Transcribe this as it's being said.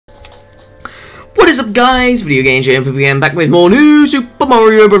What is up, guys? Video Game Champion again, back with more new Super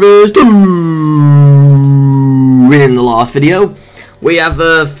Mario Bros. 2. In the last video, we have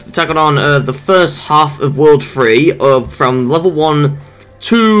tackled on the first half of World 3 from level 1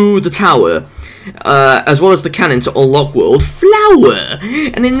 to the tower, as well as the cannon to unlock World Flower.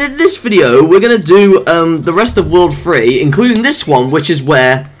 And in this video, we're gonna do the rest of World 3, including this one, which is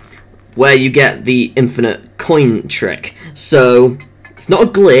where you get the infinite coin trick. So it's not a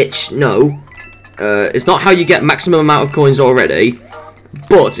glitch, no. It's not how you get maximum amount of coins already,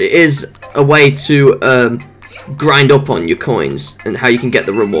 but it is a way to grind up on your coins and how you can get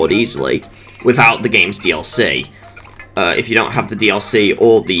the reward easily without the game's DLC. If you don't have the DLC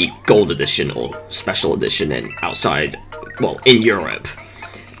or the Gold Edition or Special Edition in Europe.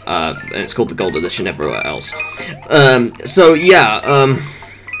 And it's called the Gold Edition everywhere else. So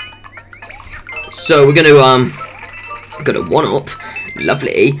we're gonna one-up,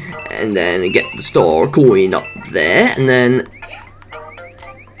 lovely, and then get the star coin up there, and then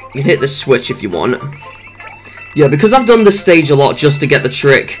you can hit the switch if you want. Yeah, because I've done this stage a lot just to get the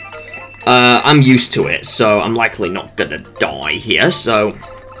trick, I'm used to it, so I'm likely not gonna die here, so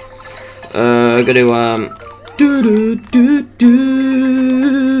gonna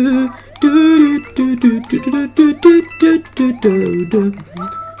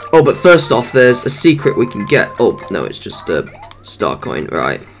oh, but first off, there's a secret we can get. Oh, no, it's just a star coin,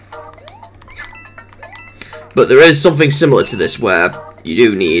 right. But there is something similar to this where you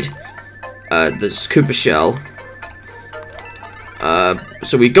do need this Koopa shell.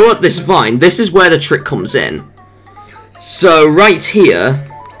 So we go up this vine. This is where the trick comes in. So right here,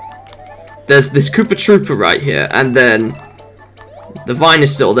 there's this Koopa Trooper right here, and then the vine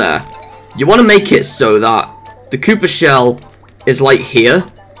is still there. You want to make it so that the Koopa shell is like here.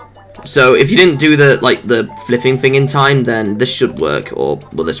 So if you didn't do the flipping thing in time, then this should work, or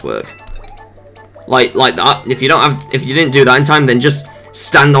will this work? Like that. If you didn't do that in time, then just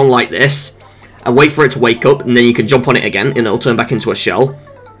stand on like this and wait for it to wake up, and then you can jump on it again and it'll turn back into a shell.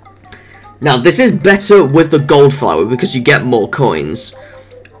 Now this is better with the gold flower because you get more coins.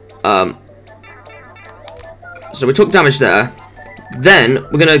 So we took damage there. Then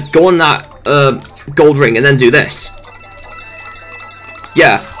we're gonna go on that gold ring and then do this.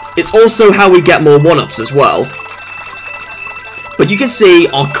 Yeah, it's also how we get more one-ups as well. But you can see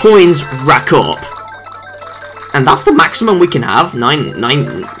our coins rack up. And that's the maximum we can have,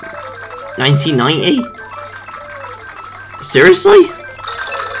 1990? Seriously?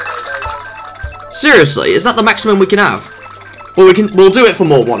 Seriously, is that the maximum we can have? Well, we'll do it for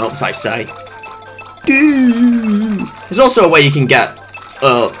more one-ups, I say. There's also a way you can get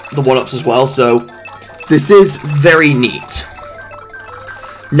the one-ups as well, so this is very neat.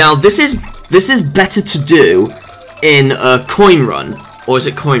 Now, this is better to do in a coin run, or is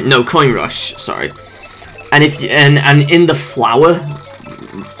it coin rush, sorry. And and in the flower,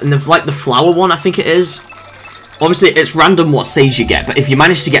 the flower one, I think it is. Obviously, it's random what stage you get, but if you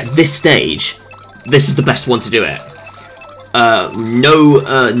manage to get this stage, this is the best one to do it. Not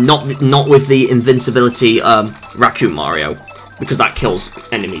with the invincibility Raccoon Mario, because that kills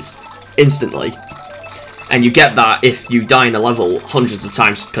enemies instantly. And you get that if you die in a level hundreds of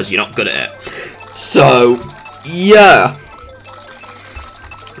times because you're not good at it. So, yeah.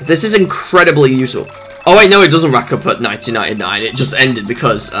 This is incredibly useful. Oh wait, no, it doesn't rack up at 1999. It just ended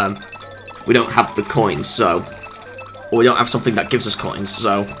because we don't have the coins, so... Or we don't have something that gives us coins,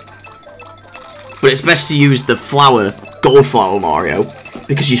 so... But it's best to use the flower, Gold Flower Mario,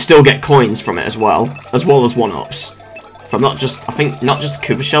 because you still get coins from it as well as one-ups. From not just the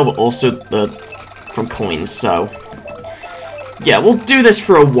Koopa Shell, but also from coins, so... Yeah, we'll do this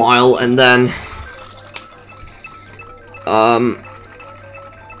for a while, and then...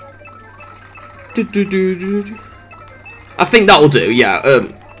 I think that'll do, yeah.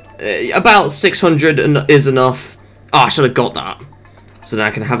 About 600 is enough. Oh, I should have got that. So then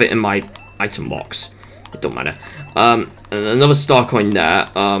I can have it in my item box. It don't matter. And another star coin there.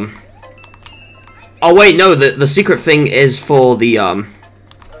 Oh wait, no, the secret thing is for the oh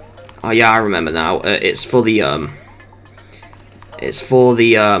yeah, I remember now. It's for the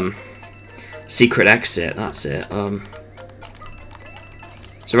secret exit. That's it.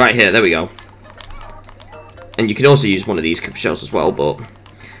 So right here, there we go. And you can also use one of these Koopa shells as well, but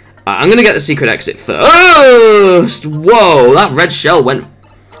I'm gonna get the secret exit first. Whoa, that red shell went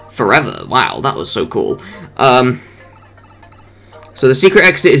forever. Wow, that was so cool. So the secret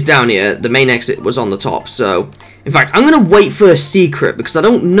exit is down here. The main exit was on the top. So, in fact, I'm gonna wait for a secret because I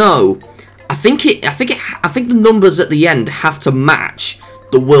don't know. I think the numbers at the end have to match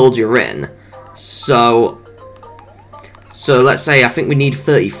the world you're in. So So let's say I think we need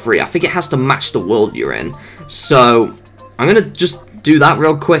 33. I think it has to match the world you're in. So I'm gonna just do that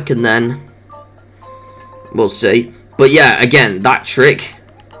real quick and then we'll see. But yeah, again, that trick.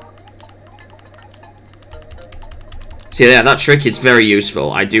 See, yeah, that trick is very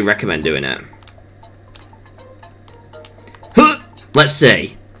useful. I do recommend doing it. Let's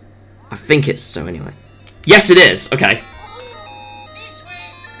see. I think it's so anyway. Yes, it is. Okay.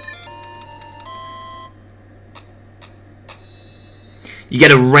 You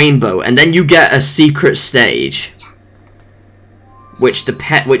get a rainbow, and then you get a secret stage, which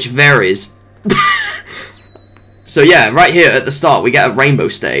varies. So yeah, right here at the start, we get a rainbow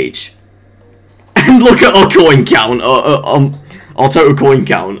stage, and look at our coin count, our total coin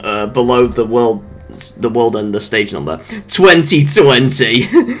count below the world and the stage number. 2020.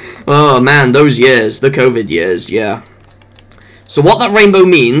 Oh man, those years, the COVID years, yeah. So what that rainbow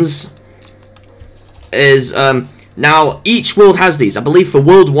means is now, each world has these. I believe for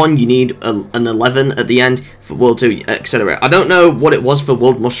World 1, you need an 11 at the end. For World 2, etc. I don't know what it was for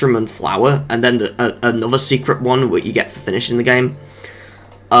World Mushroom and Flower. And then another secret one, what you get for finishing the game.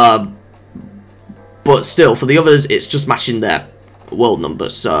 But still, for the others, it's just matching their world number.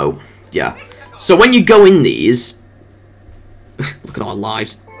 So, yeah. So when you go in these... look at our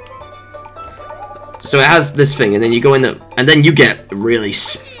lives. So it has this thing, and then you go in and then you get really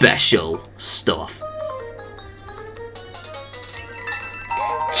special stuff.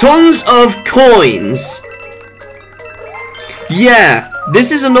 Tons of coins! Yeah,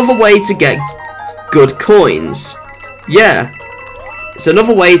 this is another way to get good coins. Yeah, it's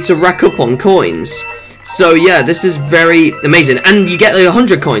another way to rack up on coins. So yeah, this is very amazing. And you get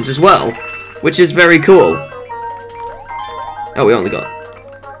 100 coins as well, which is very cool. Oh, we only got...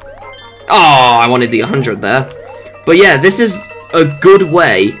 Oh, I wanted the 100 there. But yeah, this is a good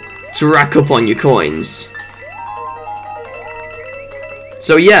way to rack up on your coins.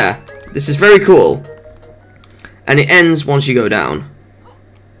 So yeah, this is very cool. And it ends once you go down.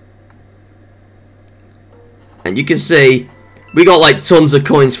 And you can see, we got like tons of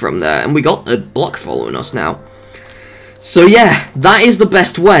coins from there. And we got a block following us now. So yeah, that is the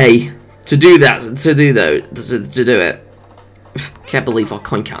best way to do that, to do it. Can't believe our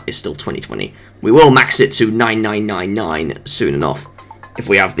coin count is still 2020. We will max it to 9999 soon enough. If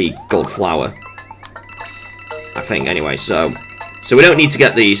we have the gold flower. I think, anyway, so we don't need to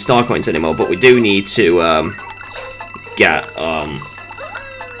get the star coins anymore, but we do need to get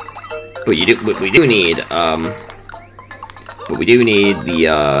but we do need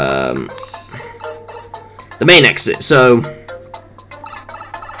the main exit. So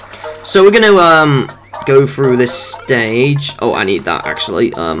we're gonna go through this stage. Oh, I need that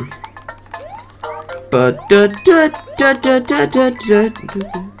actually.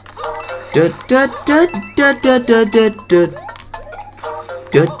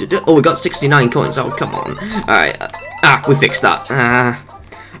 Oh, we got 69 coins. Oh, come on. Alright. We fixed that.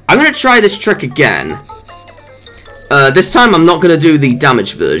 I'm gonna try this trick again. This time I'm not gonna do the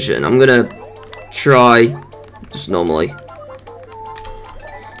damage version. I'm gonna try just normally.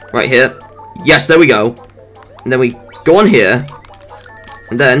 Right here. Yes, there we go. And then we go on here.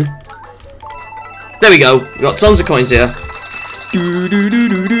 And then... there we go. We got tons of coins here.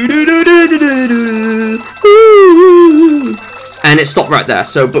 And it stopped right there,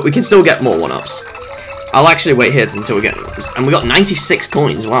 so, but we can still get more one-ups. I'll actually wait here until we get... and we got 96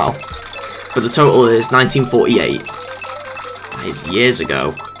 coins, wow. But the total is 1948. That is years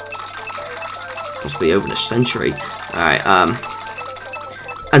ago. Must be over a century. Alright,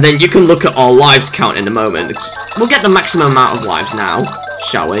 and then you can look at our lives count in a moment. We'll get the maximum amount of lives now,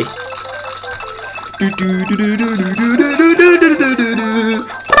 shall we?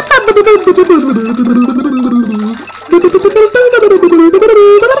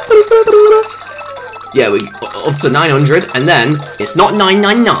 Yeah, we up to 900, and then it's not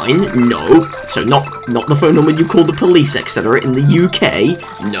 999. No, so not the phone number you call the police, etc. in the UK.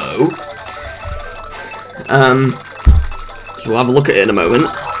 No. So we'll have a look at it in a moment.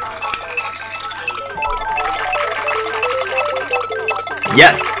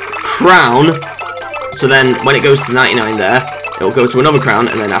 Yep, crown. So then, when it goes to 99 there, it'll go to another crown,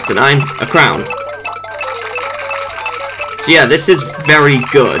 and then after 9, a crown. So yeah, this is very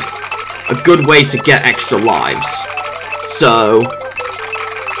good. A good way to get extra lives. So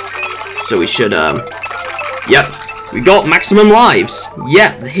we should, yep, we got maximum lives.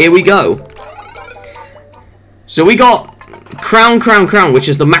 Yep, here we go. So we got crown, which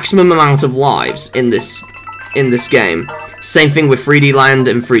is the maximum amount of lives in this game. Same thing with 3D Land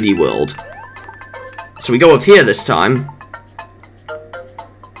and 3D World. So we go up here this time.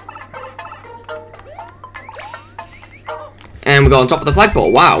 And we got on top of the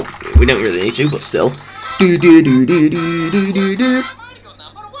flagpole. Wow. We don't really need to, but still.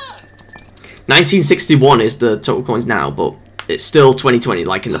 1961 is the total coins now, but it's still 2020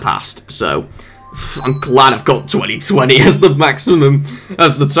 like in the past. So I'm glad I've got 2020 as the maximum,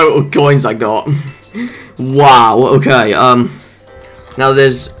 as the total coins I got. Wow. Okay. Now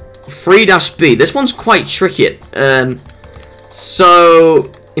there's 3-B. This one's quite tricky.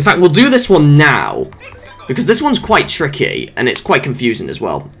 So in fact, we'll do this one now because this one's quite tricky and it's quite confusing as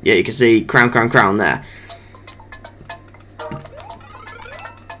well. Yeah, you can see crown, crown, crown there.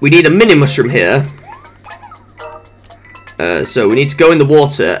 We need a mini mushroom here. So we need to go in the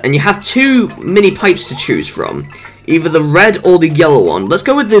water, and you have 2 mini pipes to choose from. Either the red or the yellow one. Let's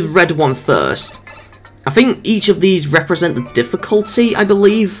go with the red one first. I think each of these represent the difficulty, I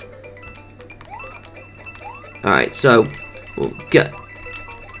believe. Alright, so we'll get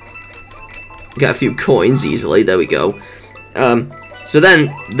a few coins easily. There we go. So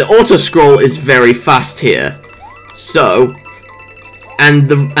then, the auto-scroll is very fast here. So, and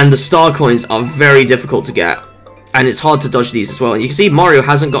the star coins are very difficult to get. And it's hard to dodge these as well. And you can see Mario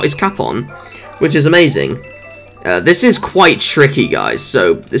hasn't got his cap on, which is amazing. This is quite tricky, guys.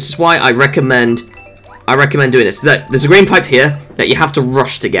 So this is why I recommend doing this. There's a green pipe here that you have to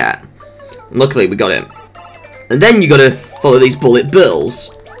rush to get. And luckily, we got it. And then you got to follow these bullet bills.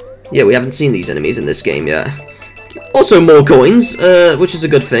 Yeah, we haven't seen these enemies in this game yet. Also, more coins, which is a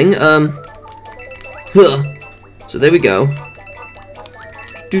good thing. So there we go.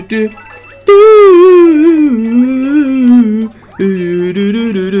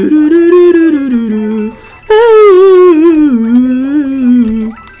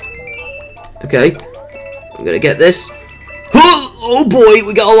 Okay, I'm gonna get this. Oh boy,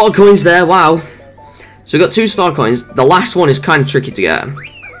 we got a lot of coins there. Wow. So we got 2 star coins. The last one is kind of tricky to get.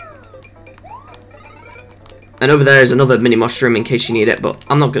 And over there is another mini mushroom in case you need it, but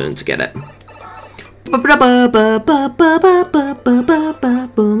I'm not going to get it.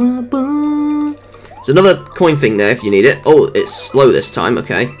 There's another coin thing there if you need it. Oh, it's slow this time,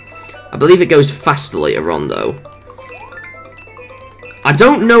 okay. I believe it goes faster later on, though. I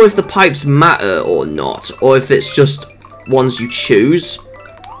don't know if the pipes matter or not, or if it's just ones you choose.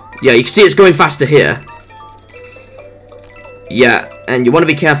 Yeah, you can see it's going faster here. Yeah, and you want to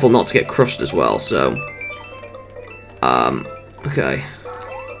be careful not to get crushed as well, so... okay.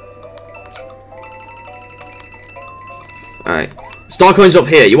 Alright. Star coins up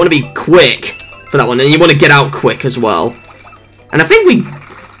here. You want to be quick for that one, and you want to get out quick as well. And I think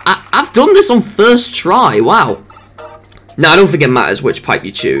I've done this on first try. Wow. No, I don't think it matters which pipe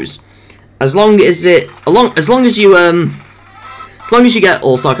you choose. As long as you get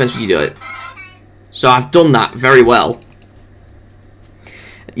all star coins when you do it. So I've done that very well.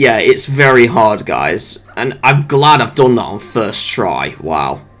 Yeah, it's very hard, guys. And I'm glad I've done that on first try.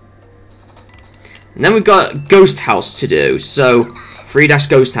 Wow. And then we've got Ghost House to do. So,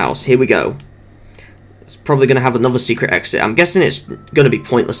 3-Ghost House. Here we go. It's probably going to have another secret exit. I'm guessing it's going to be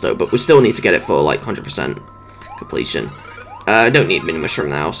pointless, though. But we still need to get it for, like, 100% completion. I don't need Mini Mushroom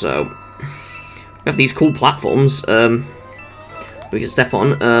now, so... We have these cool platforms. We can step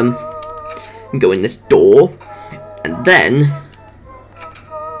on. And go in this door. And then...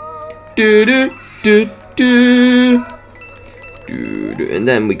 And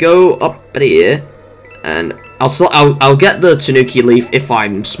then we go up here, and I'll get the Tanuki leaf if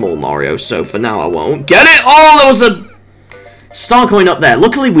I'm small Mario. So for now I won't get it. Oh, there was a star coin up there.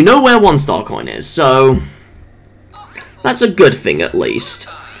 Luckily we know where 1 star coin is, so that's a good thing at least.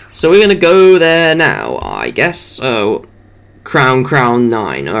 So we're gonna go there now, I guess. So crown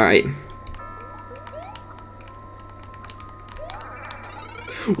 9. All right.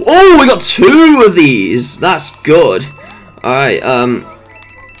 Oh, we got 2 of these. That's good. Alright, oh,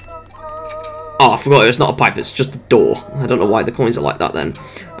 I forgot it's not a pipe, it's just a door. I don't know why the coins are like that then.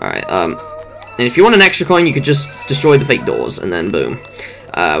 Alright, and if you want an extra coin, you could just destroy the fake doors, and then boom.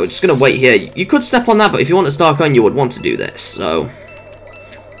 We're just gonna wait here. You could step on that, but if you want a star coin, you would want to do this, so...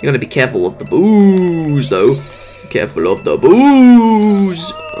 You gotta be careful of the booze, though. Careful of the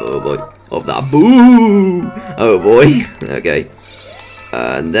booze! Oh boy, of that boo! Oh boy, okay.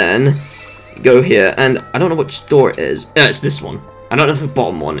 And then go here, and I don't know which door it is. Yeah, it's this one. I don't know if the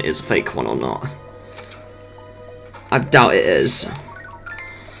bottom one is a fake one or not. I doubt it is.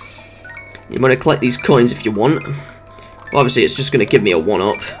 You want to collect these coins if you want. Well, obviously, it's just going to give me a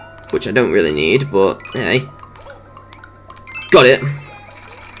 1-up, which I don't really need, but hey. Got it.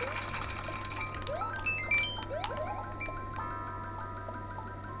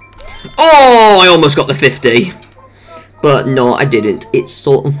 Oh, I almost got the 50. But no, I didn't. It's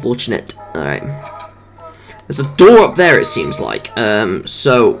so unfortunate. Alright. There's a door up there, it seems like.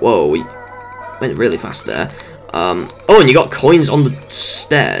 So, whoa, we went really fast there. Oh, and you got coins on the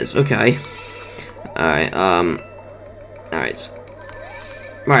stairs. Okay. Alright, alright.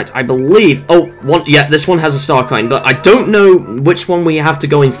 Right, I believe... Oh, yeah, this one has a star coin, but I don't know which one we have to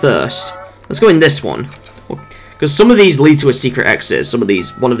go in first. Let's go in this one. Because some of these lead to a secret exit,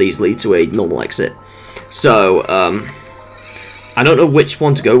 one of these lead to a normal exit. So, I don't know which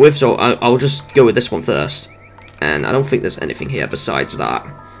one to go with, so I'll just go with this one first. And I don't think there's anything here besides that.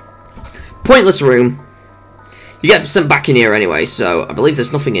 Pointless room. You get sent back in here anyway, so I believe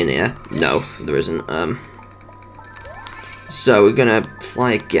there's nothing in here. No, there isn't. So we're gonna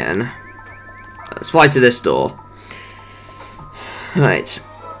fly again. Let's fly to this door. Right.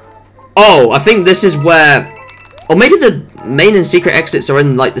 Oh, I think this is where... Or maybe the main and secret exits are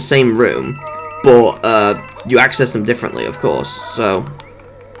in, like, the same room. But, you access them differently, of course. So...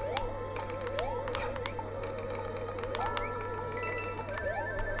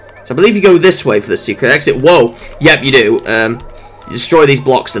 I believe you go this way for the secret exit. Whoa! Yep, you do. You destroy these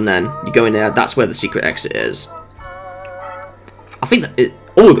blocks and then you go in there. That's where the secret exit is. I think that it...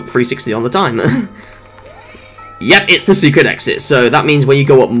 Oh, we got 360 on the time. Yep, it's the secret exit. So that means when you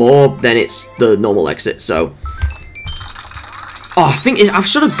go up more, then it's the normal exit. So... Oh, I think I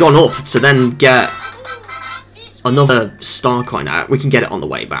should have gone up to then get another star coin out. We can get it on the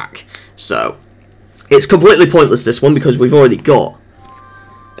way back. So, it's completely pointless, this one, because we've already got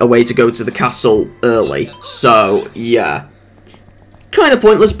a way to go to the castle early. So, yeah. Kind of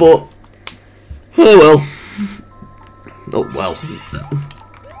pointless, but... Oh, well. Oh, well.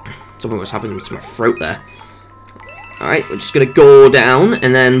 Something was happening to my throat there. Alright, we're just gonna go down,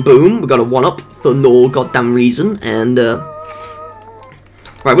 and then, boom, we got a 1-up for no goddamn reason, and,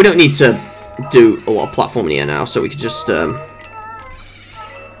 Right, we don't need to do a lot of platforming here now, so we could just, do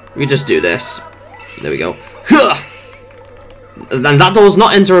this. There we go. And that door's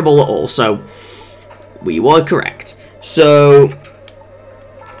not enterable at all, so we were correct. So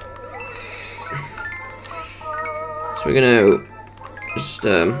we're gonna just,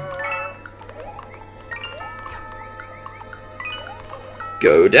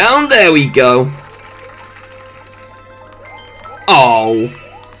 go down, there we go. Oh!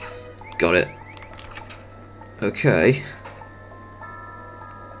 Got it. Okay.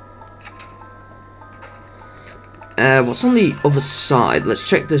 What's on the other side? Let's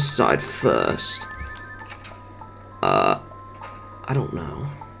check this side first. I don't know.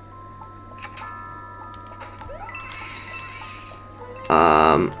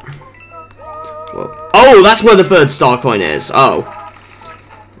 Well, oh, that's where the third star coin is. Oh.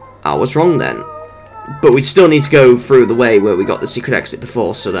 I was wrong then. But we still need to go through the way where we got the secret exit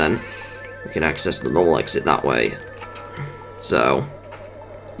before, so then we can access the normal exit that way. So,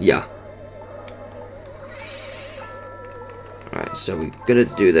 yeah. Alright, so we're gonna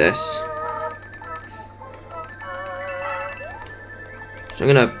do this. So I'm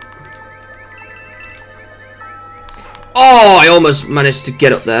gonna... Oh, I almost managed to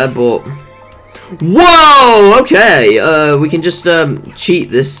get up there, but... Whoa! Okay, we can just, cheat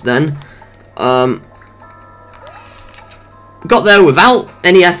this then. Got there without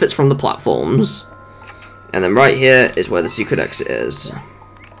any efforts from the platforms. And then right here is where the secret exit is.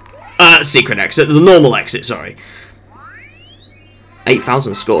 Secret exit, the normal exit, sorry.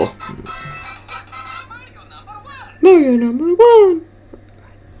 8,000 score. Mario number 1!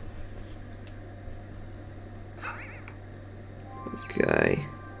 Okay.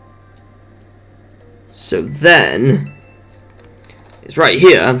 So then... It's right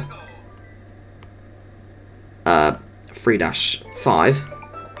here. 3-5.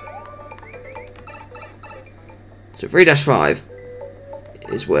 So 3-5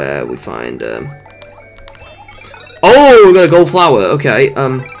 is where we find oh, we got a gold flower. Okay.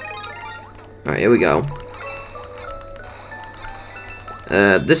 Alright, here we go.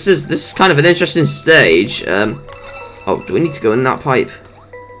 This is kind of an interesting stage. Oh, do we need to go in that pipe?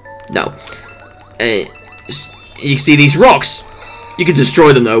 No. You can see these rocks. You can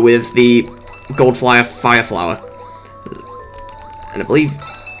destroy them though with the gold fire flower. And I believe...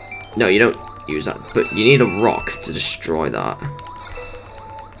 No, you don't use that. But you need a rock to destroy that.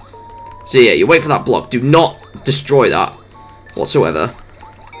 So yeah, you wait for that block. Do not destroy that whatsoever.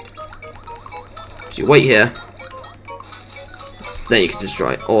 So you wait here. Then you can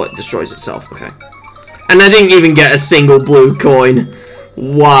destroy it. Or it destroys itself. Okay. And I didn't even get a single blue coin.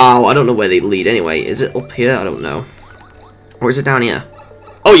 Wow. I don't know where they lead anyway. Is it up here? I don't know. Or is it down here?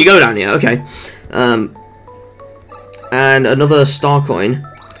 Oh, you go down here. Okay. And another star coin.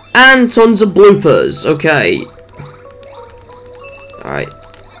 And tons of bloopers. Okay. Alright.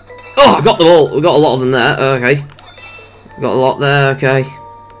 Oh, I got them all. We got a lot of them there. Okay. Got a lot there. Okay.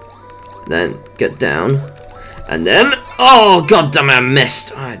 Then get down. And then... Oh, god damn it, I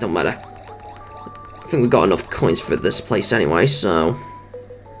missed. Alright, don't matter. I think we've got enough coins for this place anyway, so...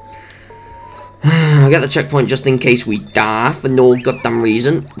 I'll get the checkpoint just in case we die for no goddamn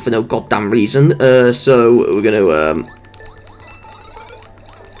reason. So we're gonna,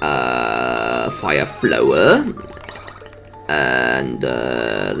 fire flower. And,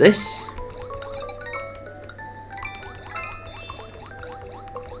 this.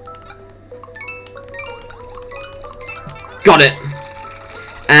 Got it.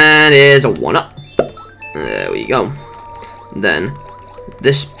 And here's a 1-up. There we go. Then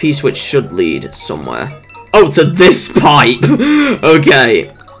this piece which should lead somewhere. Oh, to this pipe.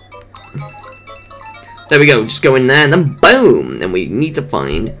 Okay. There we go. Just go in there and then boom. Then we need to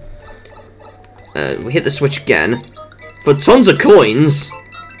find. We hit the switch again for tons of coins.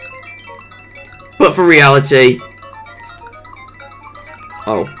 But for reality.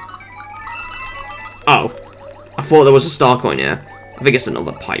 Oh. Oh. I thought there was a star coin here. I think it's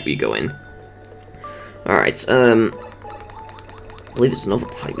another pipe you go in. Alright, I believe it's another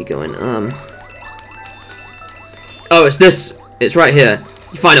pipe you go in. Oh, it's this. It's right here.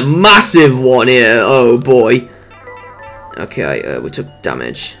 You find a massive one here. Oh, boy. Okay, we took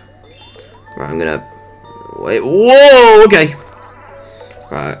damage. Right, I'm gonna... Wait. Whoa, okay.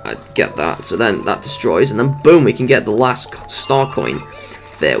 Right, I get that. So then that destroys, and then boom, we can get the last star coin.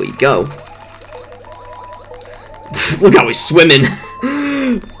 There we go. Look how he's swimming.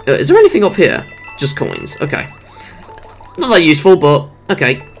 Is there anything up here? Just coins. Okay. Not that useful, but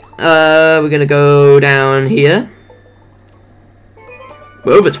okay. We're gonna go down here.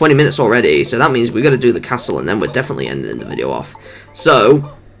 We're over 20 minutes already, so that means we gotta do the castle, and then we're definitely ending the video off. So,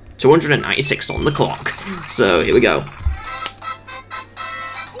 296 on the clock. So here we go.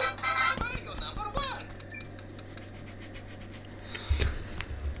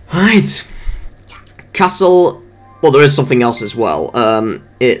 Alright. Castle. Well, there is something else as well.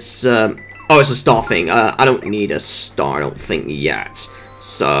 It's oh, it's a star thing. I don't need a star, I don't think, yet.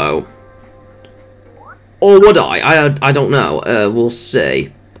 So... Or would I? I don't know. We'll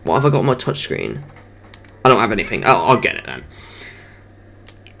see. What have I got on my touchscreen? I don't have anything. Oh, I'll get it then.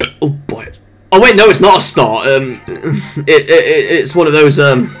 Oh, boy. Oh, wait, no, it's not a star. It's one of those,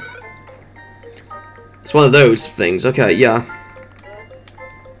 It's one of those things. Okay, yeah.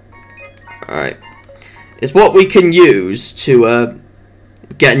 Alright. It's what we can use to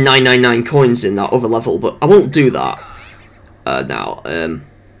get 999 coins in that other level, but I won't do that now.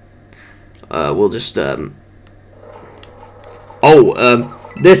 We'll just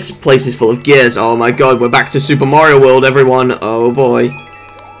this place is full of gears. Oh my god, we're back to Super Mario World, everyone. Oh boy.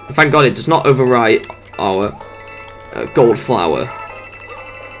 Thank god it does not overwrite our gold flower.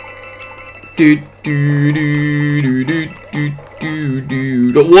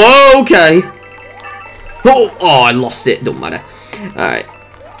 Whoa, okay. Oh, I lost it. Don't matter. Alright.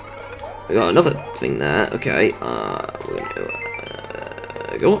 We got another thing there. Okay. We're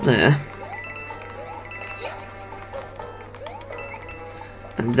gonna go up there.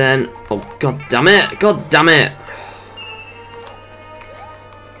 And then... Oh, god damn it. God damn it.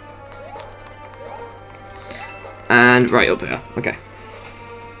 And right up here. Okay.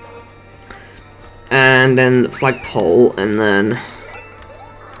 And then the flagpole. And then...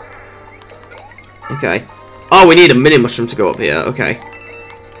 Okay. Oh, we need a mini mushroom to go up here. Okay.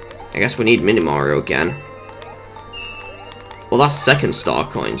 I guess we need mini Mario again. Well, that's second star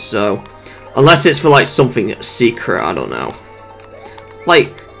coin, so... Unless it's for, like, something secret, I don't know.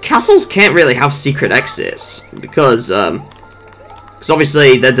 Like, castles can't really have secret exits. Because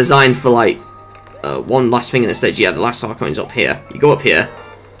obviously they're designed for, like, one last thing in the stage. Yeah, the last star coin's up here. You go up here,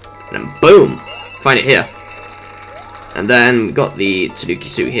 and then boom! Find it here. And then we got the Tanuki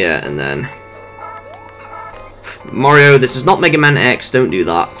suit here, and then... Mario, this is not Mega Man X, don't do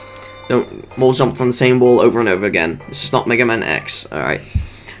that. Don't wall jump from the same wall over and over again. This is not Mega Man X, alright.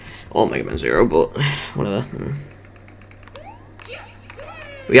 Or Mega Man Zero, but whatever.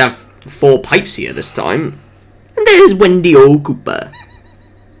 We have 4 pipes here this time. And there's Wendy O. Cooper.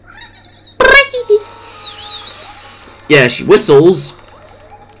 Yeah, she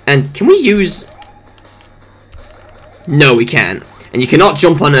whistles. And can we use... No, we can't. And you cannot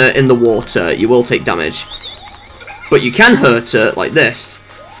jump on her in the water. You will take damage. But you can hurt her like this.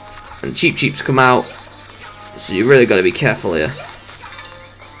 And Cheep Cheeps come out. So you really got to be careful here.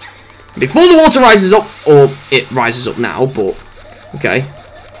 Before the water rises up. Or it rises up now, but... Okay.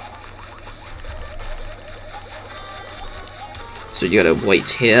 So you got to wait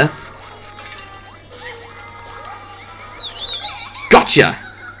here. Gotcha!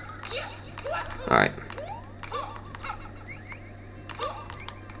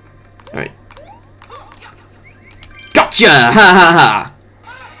 Alright. Gotcha! Ha ha ha!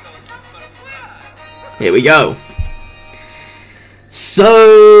 Here we go.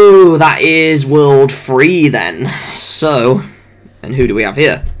 So, that is World 3 then. So, and who do we have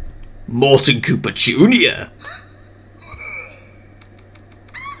here? Morton Cooper Jr.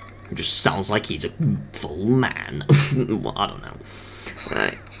 Who just sounds like he's a full man. Well, I don't know.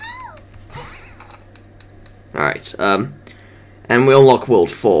 Alright. Alright, and we unlock World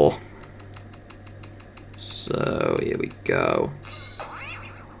 4. So, here we go.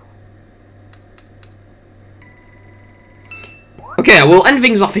 Okay, we'll end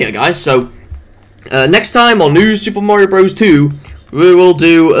things off here, guys. So, next time on New Super Mario Bros. 2, we will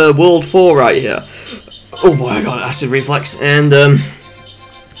do World 4 right here. Oh boy, I got acid reflex. And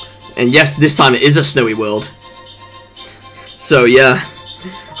yes, this time it is a snowy world. So, yeah.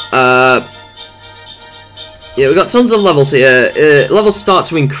 Yeah, we've got tons of levels here. Levels start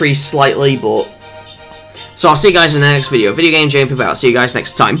to increase slightly, but... So I'll see you guys in the next video. Video Game Jam Pip out. See you guys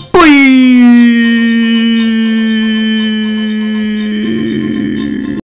next time. Bye!